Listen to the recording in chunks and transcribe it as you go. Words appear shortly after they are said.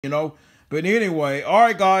you know. But anyway, all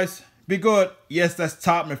right, guys, be good. Yes, that's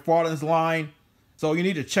Todd McFarlane's line. So you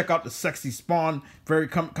need to check out the sexy Spawn,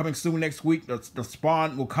 coming soon next week. The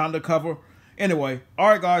Spawn Wakanda cover. Anyway, all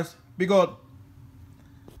right, guys, be good.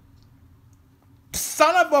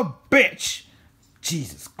 Son of a bitch!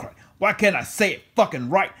 Jesus Christ. Why can't I say it fucking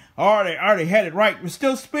right? I already had it right. We're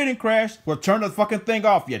still speeding, Crash. Well, turn the fucking thing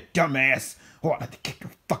off, you dumbass. Oh, I'd have to kick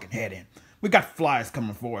your fucking head in. We got flies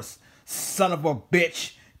coming for us. Son of a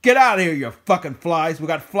bitch. Get out of here, you fucking flies. We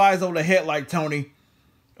got flies over the head like Tony.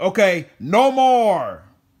 Okay, no more.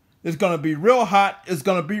 It's going to be real hot. It's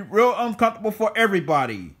going to be real uncomfortable for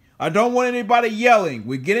everybody. I don't want anybody yelling.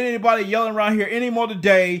 We get anybody yelling around here anymore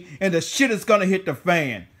today, and the shit is going to hit the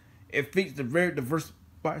fan. It features the very diverse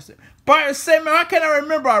buyer segment. How can I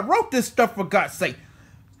remember? I wrote this stuff, for God's sake.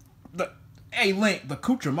 Hey, Link, the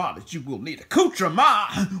accoutrement that you will need.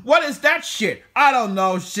 Accoutrement? What is that shit? I don't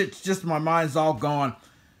know. Shit's just my mind's all gone.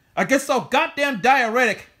 I get so goddamn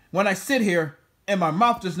diuretic when I sit here and my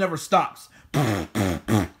mouth just never stops. I'd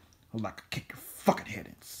like to kick your fucking head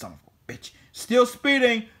in, son of a bitch. Still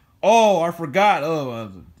speeding. Oh, I forgot.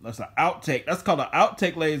 Oh, that's an outtake. That's called an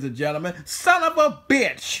outtake, ladies and gentlemen. Son of a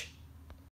bitch.